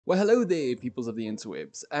Well, hello there, peoples of the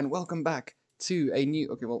interwebs, and welcome back to a new,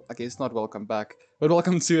 okay, it's not welcome back, but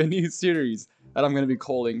welcome to a new series that I'm going to be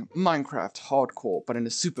calling Minecraft Hardcore, but in a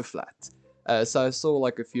super flat. So I saw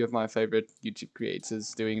like a few of my favorite YouTube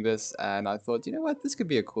creators doing this, and I thought, you know what, this could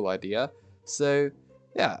be a cool idea. So,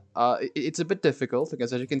 yeah, it's a bit difficult,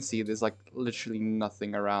 because as you can see, there's like literally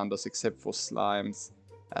nothing around us except for slimes.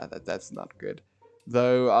 That's not good.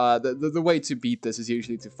 Though, the way to beat this is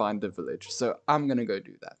usually to find the village, so I'm gonna go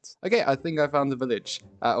do that. Okay, I think I found the village,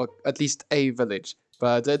 or at least a village,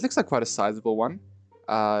 but it looks like quite a sizable one.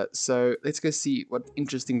 So let's go see what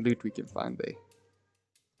interesting loot we can find there.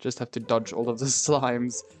 Just have to dodge all of the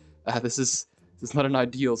slimes. This is not an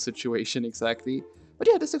ideal situation exactly. But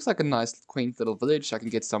yeah, this looks like a nice, quaint little village. I can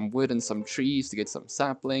get some wood and some trees to get some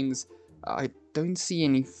saplings. I don't see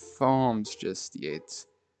any farms just yet,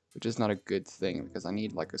 which is not a good thing because I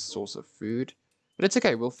need like a source of food. But it's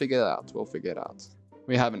okay, we'll figure it out. We'll figure it out.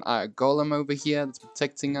 We have an iron golem over here that's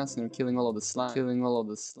protecting us and killing all of the slime.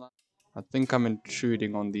 I think I'm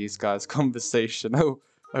intruding on these guys' conversation. Oh,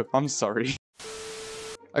 I'm sorry.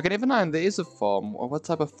 Okay, never mind, there is a farm. What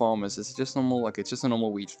type of farm is this? It's just normal, like, it's just a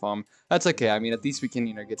normal wheat farm. That's okay, I mean, at least we can,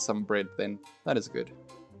 you know, get some bread then. That is good.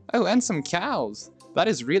 Oh, and some cows. That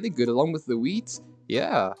is really good, along with the wheat.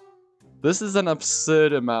 Yeah. This is an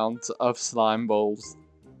absurd amount of slime balls.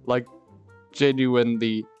 Like,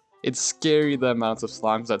 genuinely, it's scary the amount of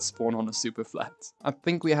slimes that spawn on a super flat. I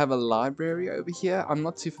think we have a library over here. I'm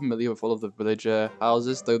not too familiar with all of the villager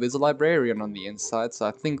houses, though there's a librarian on the inside, so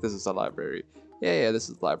I think this is a library. Yeah, this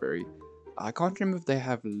is the library. I can't remember if they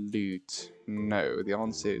have loot. No, the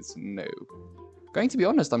answer is no. Going to be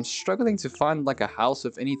honest, I'm struggling to find like a house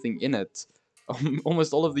with anything in it.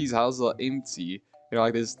 Almost all of these houses are empty. You know,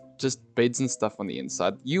 like there's just beds and stuff on the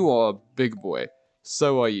inside. You are a big boy.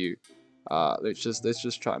 So are you. Let's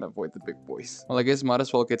just try and avoid the big boys. Well, I guess might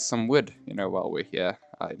as well get some wood, you know, while we're here.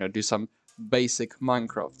 You know, do some basic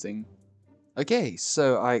Minecrafting. Okay,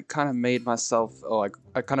 so I kind of made myself, or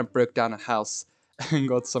I kind of broke down a house and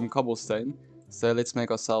got some cobblestone. So let's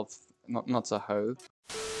make ourselves, not a hoe.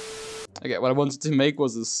 Okay, what I wanted to make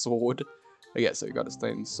was a sword. Okay, so we got a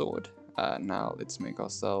stone sword. Now let's make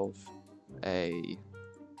ourselves a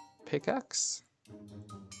pickaxe.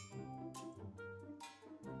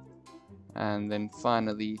 And then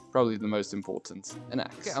finally, probably the most important, an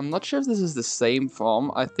axe. Okay, I'm not sure if this is the same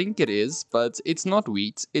farm. I think it is, but it's not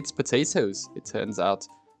wheat. It's potatoes, it turns out.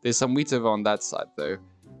 There's some wheat over on that side, though.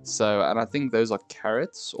 So, and I think those are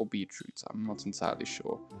carrots or beetroot. I'm not entirely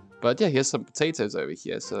sure. But yeah, here's some potatoes over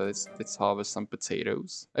here. So let's harvest some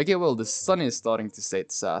potatoes. Okay, well, the sun is starting to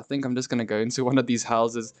set. So I think I'm just going to go into one of these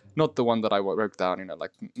houses. Not the one that I broke down, you know,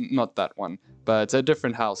 like not that one. But a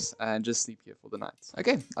different house and just sleep here for the night.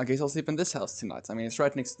 Okay, I guess I'll sleep in this house tonight. I mean, it's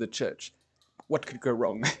right next to the church. What could go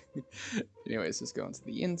wrong? Anyways, let's go onto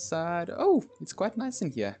the inside. Oh, it's quite nice in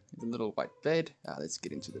here. There's a little white bed. Let's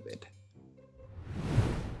get into the bed.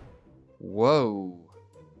 Whoa.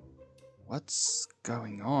 What's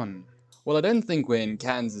going on? Well, I don't think we're in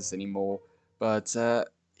Kansas anymore, but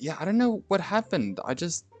yeah, I don't know what happened. I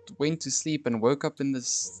just went to sleep and woke up in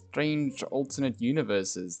this strange alternate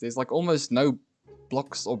universes. There's like almost no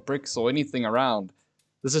blocks or bricks or anything around.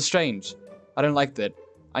 This is strange. I don't like that.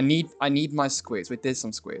 I need my squares. Wait, there's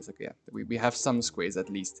some squares. Okay, yeah, we have some squares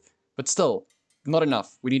at least. But still, not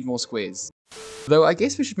enough. We need more squares. Though I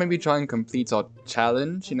guess we should maybe try and complete our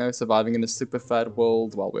challenge, you know, surviving in a super flat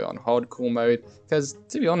world while we're on hardcore mode. Because,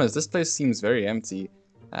 to be honest, this place seems very empty.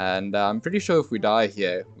 And I'm pretty sure if we die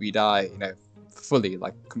here, we die, you know, fully,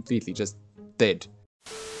 like, completely just dead.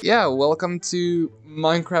 Yeah, welcome to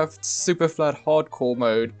Minecraft super flat hardcore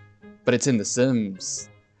mode, but it's in the Sims.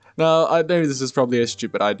 Now, I know this is probably a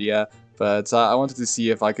stupid idea, but I wanted to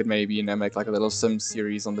see if I could maybe, you know, make like a little Sims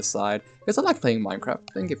series on the side. Because I like playing Minecraft,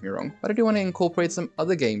 don't get me wrong, but I do want to incorporate some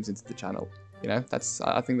other games into the channel. You know,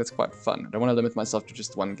 I think that's quite fun. I don't want to limit myself to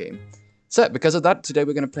just one game. So, because of that, today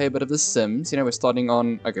we're going to play a bit of The Sims. You know, we're starting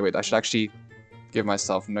on... Okay, wait, I should actually give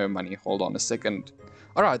myself no money. Hold on a second.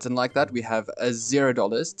 Alright, and like that, we have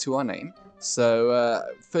 $0 to our name. So,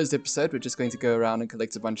 first episode, we're just going to go around and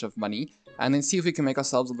collect a bunch of money, and then see if we can make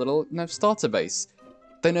ourselves a little, you know, starter base.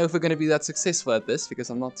 Don't know if we're going to be that successful at this, because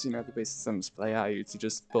I'm not, you know, the basic Sims player. I usually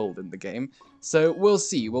just build in the game. So, we'll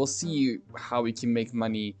see. We'll see how we can make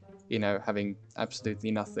money, you know, having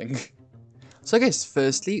absolutely nothing. So, I guess,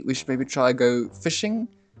 firstly, we should maybe try go fishing.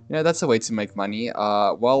 You know, that's a way to make money.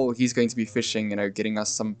 While he's going to be fishing, you know, getting us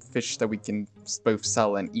some fish that we can both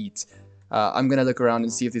sell and eat. I'm going to look around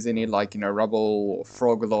and see if there's any, like, you know, rubble or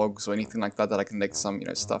frog logs or anything like that that I can make some, you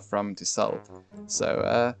know, stuff from to sell.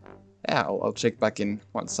 So, yeah, I'll check back in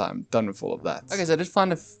once I'm done with all of that. Okay, so I did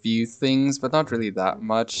find a few things, but not really that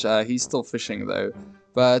much. He's still fishing though.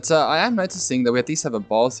 But I am noticing that we at least have a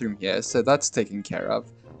bathroom here, so that's taken care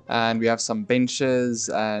of. And we have some benches,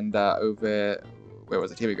 and over... where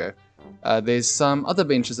was it? Here we go. There's some other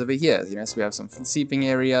benches over here, you know, so we have some sleeping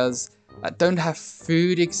areas. I don't have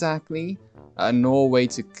food exactly, nor way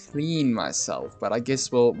to clean myself, but I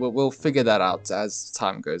guess we'll figure that out as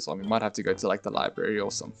time goes on. We might have to go to like the library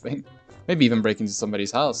or something. Maybe even break into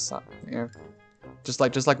somebody's house, you know, just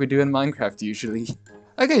like we do in Minecraft usually.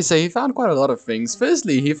 Okay, so he found quite a lot of things.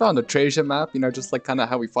 Firstly, he found a treasure map, you know, just like kind of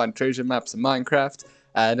how we find treasure maps in Minecraft.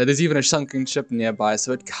 And there's even a sunken ship nearby,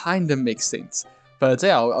 so it kind of makes sense. But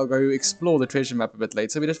yeah, I'll go explore the treasure map a bit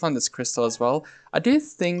later. We did find this crystal as well. I do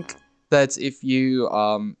think that if you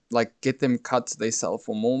like get them cut, they sell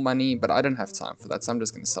for more money, but I don't have time for that, so I'm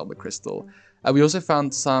just going to sell the crystal. We also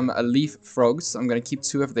found some leaf frogs. I'm going to keep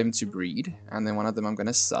 2 of them to breed, and then 1 of them I'm going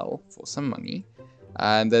to sell for some money.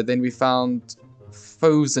 And then we found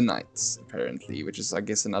Fosenites, apparently, which is, I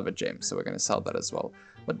guess, another gem, so we're going to sell that as well.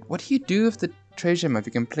 But what do you do with the treasure map?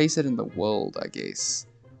 You can place it in the world, I guess.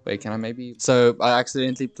 Wait, can I maybe... So, I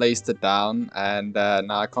accidentally placed it down, and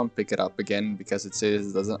now I can't pick it up again because it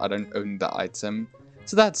says I don't own the item.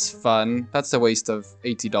 So that's fun. That's a waste of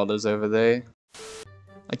 $80 over there.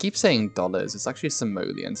 I keep saying dollars, it's actually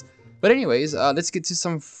simoleons. But anyways, let's get to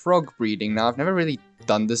some frog breeding. Now, I've never really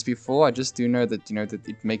done this before. I just do know that, you know, that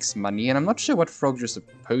it makes money. And I'm not sure what frogs you're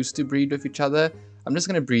supposed to breed with each other. I'm just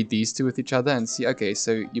going to breed these 2 with each other and see. Okay,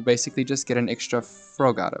 so you basically just get an extra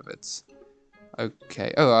frog out of it.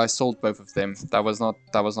 Okay. Oh, I sold both of them. That was not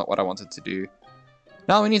what I wanted to do.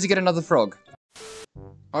 Now we need to get another frog.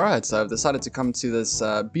 Alright, so I've decided to come to this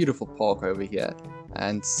beautiful park over here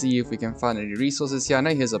and see if we can find any resources here. I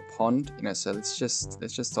know here's a pond, you know, so let's just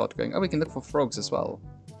start going. Oh, we can look for frogs as well.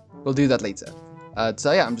 We'll do that later.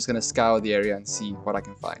 So yeah, I'm just gonna scour the area and see what I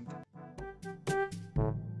can find.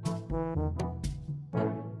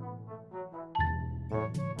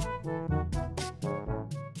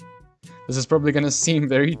 This is probably gonna seem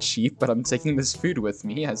very cheap, but I'm taking this food with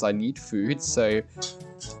me as I need food, so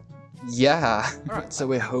yeah. Alright, so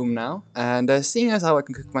we're home now, and seeing as how I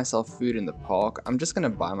can cook myself food in the park, I'm just gonna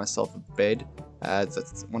buy myself a bed.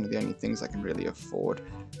 That's one of the only things I can really afford.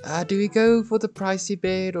 Do we go for the pricey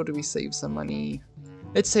bed, or do we save some money?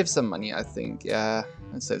 Let's save some money, I think. Yeah,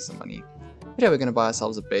 let's save some money. But yeah, we're gonna buy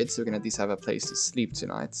ourselves a bed, so we're gonna at least have a place to sleep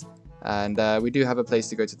tonight. And we do have a place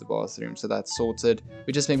to go to the bathroom, so that's sorted.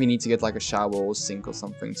 We just maybe need to get like a shower or sink or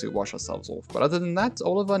something to wash ourselves off. But other than that,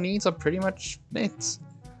 all of our needs are pretty much met.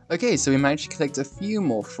 Okay, so we managed to collect a few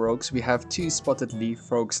more frogs. We have 2 spotted leaf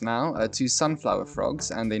frogs now, 2 sunflower frogs,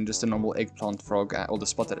 and then just a normal eggplant frog, or the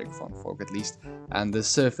spotted eggplant frog at least, and the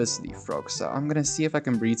surface leaf frog. So I'm gonna see if I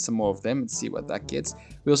can breed some more of them and see what that gets.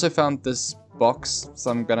 We also found this box, so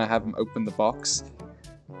I'm gonna have them open the box.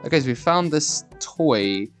 Okay, so we found this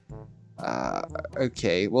toy.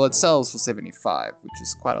 Okay, well it sells for 75, which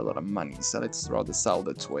is quite a lot of money, so let's rather sell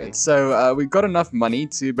the toy. So we got enough money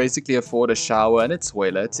to basically afford a shower and a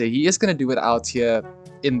toilet. So he is going to do it out here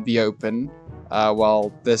in the open,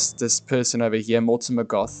 while this person over here, Mortimer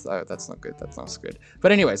Goth, oh that's not good, that's not good.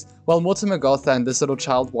 But anyways, while Mortimer Goth and this little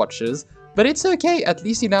child watches, but it's okay, at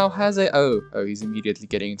least he now has a, oh he's immediately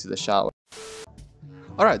getting into the shower.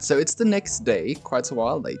 Alright, so it's the next day, quite a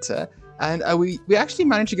while later. And we actually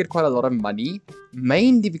managed to get quite a lot of money,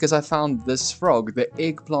 mainly because I found this frog, the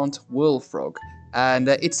eggplant whirl frog, and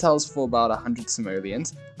it sells for about 100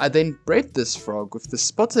 simoleons. I then bred this frog with the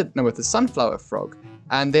sunflower frog,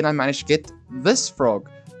 and then I managed to get this frog,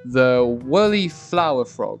 the whirly flower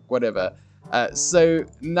frog, whatever. So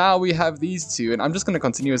now we have these 2, and I'm just going to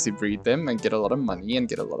continuously breed them and get a lot of money and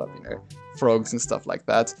get a lot of, you know, frogs and stuff like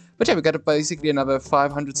that. But yeah, we got basically another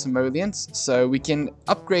 500 simoleons, so we can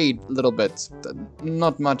upgrade a little bit.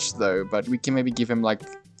 Not much though, but we can maybe give him like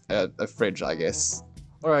a fridge, I guess.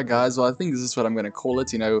 Alright guys, well I think this is what I'm going to call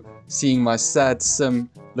it, you know, seeing my sad sim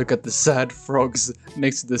look at the sad frogs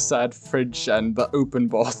next to the sad fridge and the open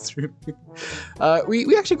bathroom.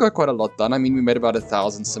 We actually got quite a lot done. I mean, we made about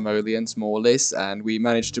 1,000 simoleons, more or less, and we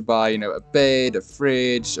managed to buy, you know, a bed, a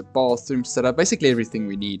fridge, a bathroom setup, basically everything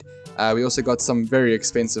we need. We also got some very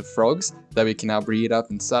expensive frogs that we can now breed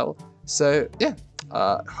up and sell. So yeah,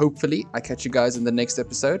 hopefully I catch you guys in the next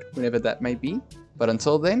episode, whenever that may be. But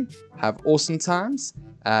until then, have awesome times,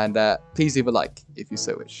 and please leave a like if you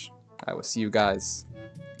so wish. I will see you guys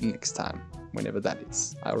next time, whenever that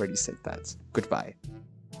is. I already said that. Goodbye.